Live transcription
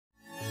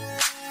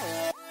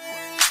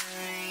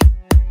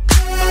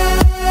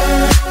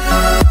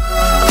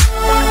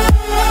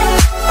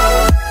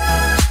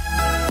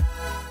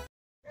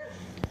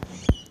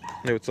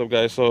Hey, what's up,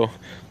 guys? So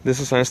this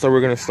is an install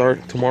we're gonna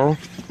start tomorrow.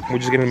 We're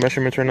just getting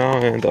measurements right now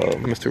and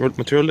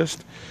material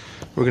list.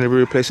 We're gonna be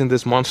replacing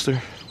this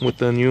monster with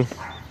the new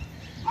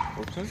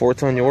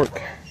 4-ton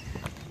York.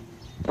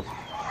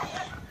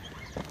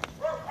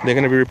 They're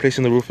gonna be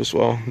replacing the roof as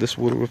well. This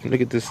wood roof.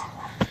 Look at this.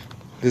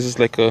 This is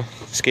like a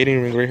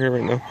skating rink right here,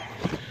 right now.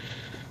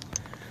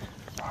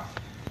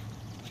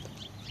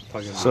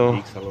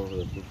 So all over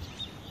the roof.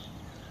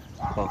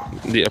 Oh.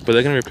 Yeah, but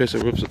they're gonna replace the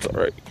roofs. It's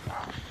all right.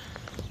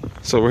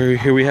 So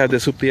here we have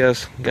this soupy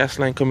ass gas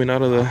line coming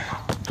out of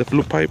the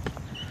flue pipe.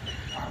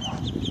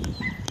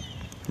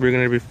 We're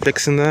gonna be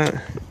fixing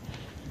that,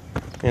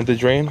 and the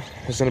drain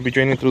is gonna be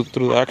draining through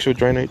the actual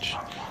drainage,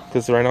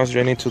 because right now it's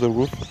draining to the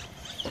roof,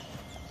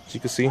 as you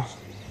can see.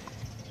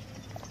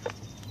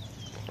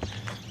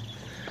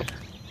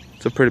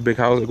 It's a pretty big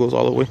house. It goes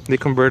all the way. They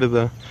converted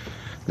the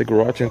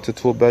garage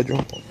into a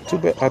bedroom.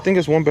 I think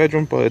it's 1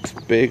 bedroom, but it's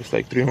big. It's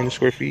like 300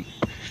 square feet.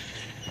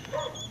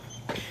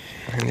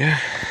 And yeah,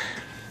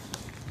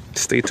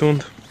 stay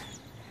tuned.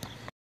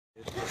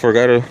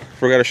 Forgot to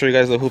show you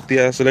guys the hoopty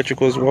ass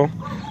electrical as well.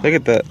 Look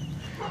at that.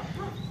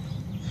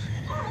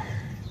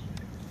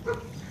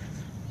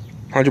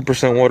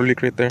 100% water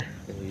leak right there.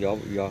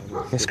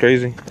 That's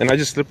crazy. And I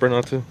just slipped right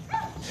now too.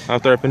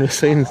 After I finished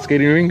saying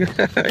skating ring,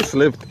 I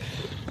slipped.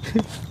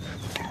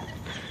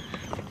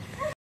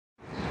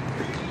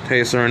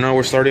 Okay, so right now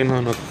we're starting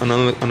on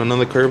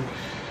another curve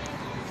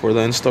for the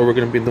install we're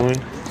gonna be doing.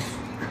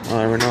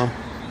 Right now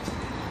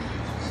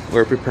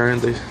we're preparing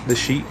the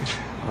sheet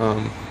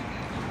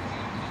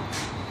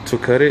to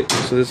cut it.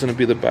 So this is gonna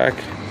be the back,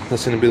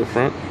 that's gonna be the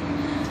front,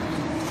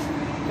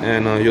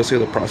 and you'll see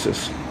the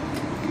process.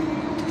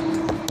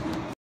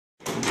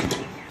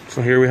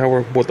 So here we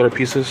have both our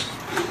pieces.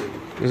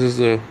 This is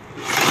the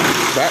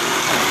back.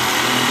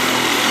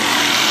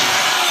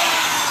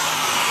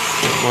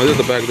 Oh, this is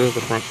the back, this is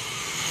the front.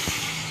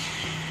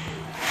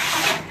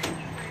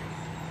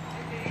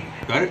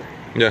 Got it?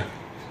 Yeah.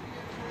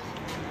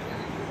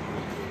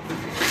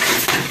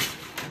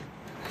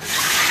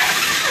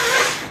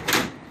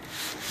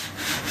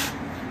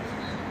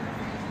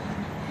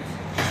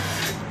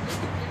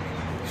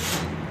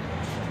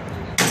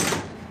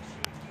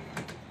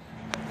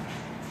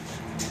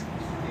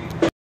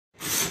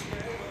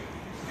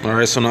 All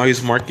right, so now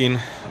he's marking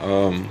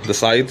the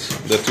sides,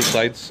 the 2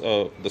 sides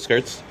of the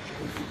skirts.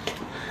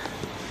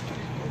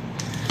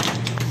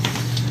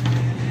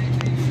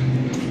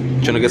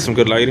 Trying to get some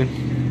good lighting.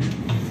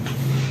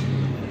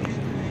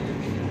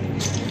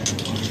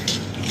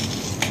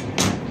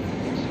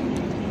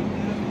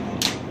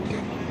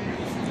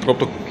 Hope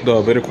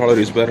the video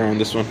quality is better on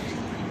this one.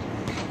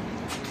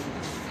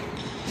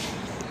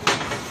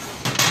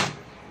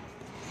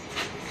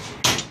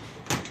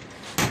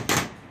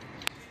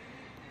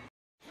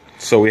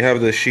 So we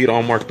have the sheet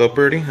all marked up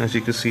already. As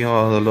you can see,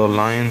 all the little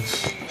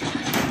lines.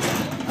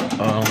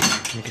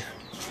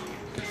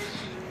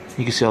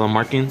 You can see all the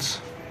markings.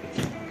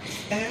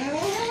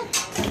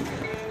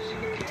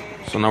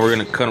 So now we're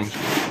gonna cut them.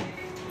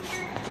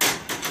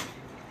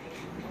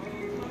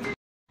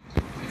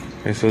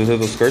 Okay, so these are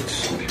the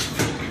skirts.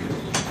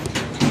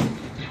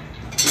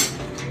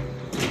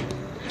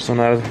 So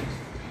now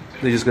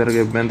they just gotta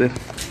get bended,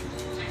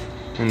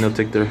 and they'll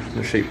take their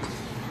shape.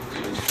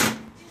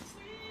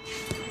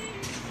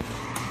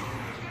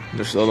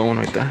 There's the other one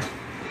right there.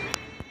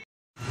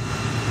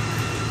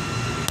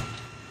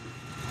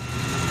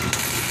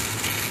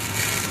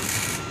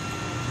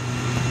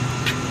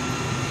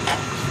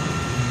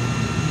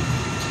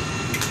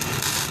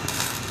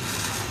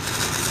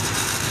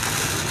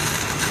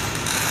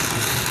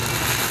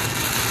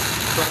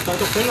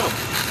 Tanto pelo.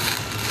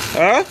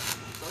 Huh?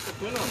 Tanto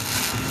pelo.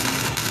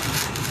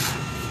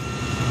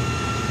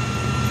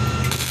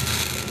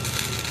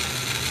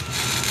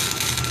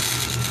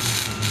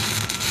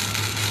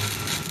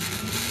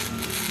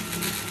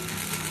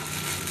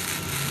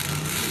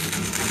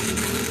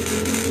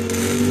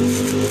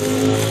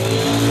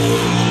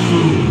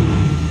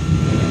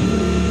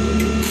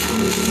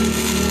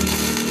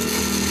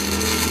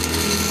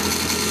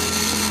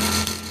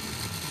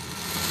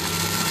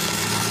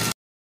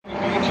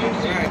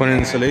 Put in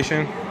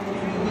insulation.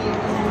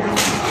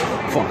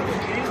 Fuck.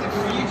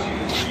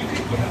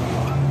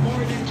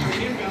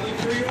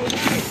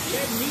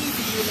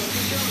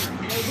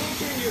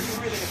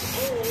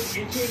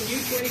 Into a new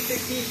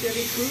 2016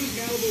 Chevy Cruze,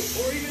 Malibu,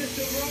 or even a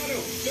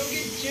Silverado. Don't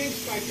get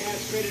jinxed by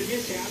past credit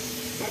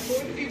mishaps. My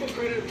Ford People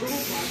Credit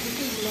Approval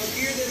process is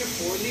luckier than a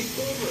 4-leaf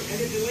clover.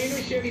 And the Delano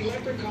Chevy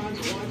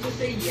Leprechauns want to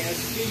say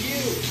yes to you.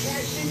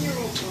 Question your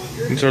old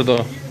clunker. These are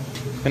the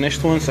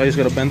finished ones. I just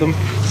gotta bend them.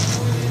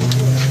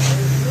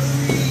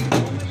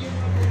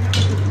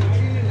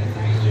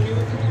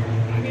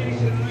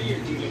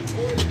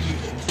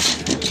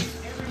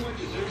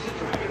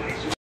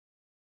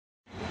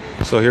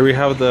 So here we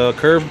have the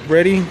curve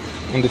ready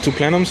and the 2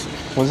 plenums.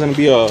 One's gonna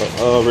be a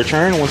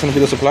return, one's gonna be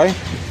the supply.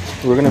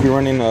 We're gonna be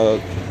running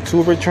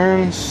 2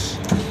 returns.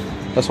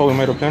 That's why we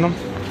made a plenum.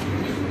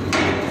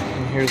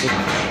 And here's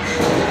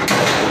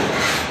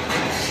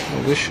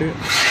this shit.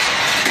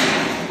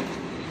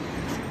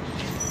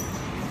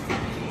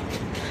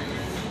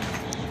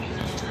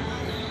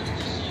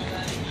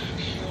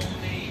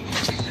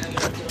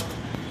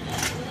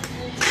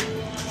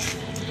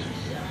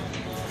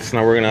 So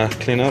now we're gonna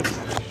clean up.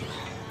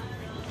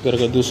 Gotta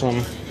go do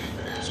some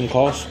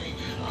calls.